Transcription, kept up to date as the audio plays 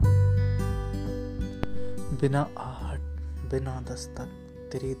बिना आहट बिना दस्तक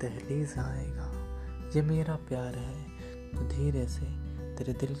तेरी दहलीज आएगा। ये मेरा प्यार है जो धीरे से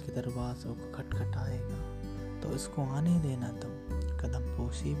तेरे दिल के दरवाज़ों को खटखटाएगा। तो इसको आने देना तुम, कदम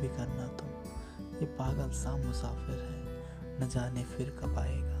पोशी भी करना तुम। ये पागल सा मुसाफिर है, न जाने फिर कब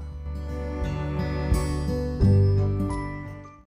आएगा।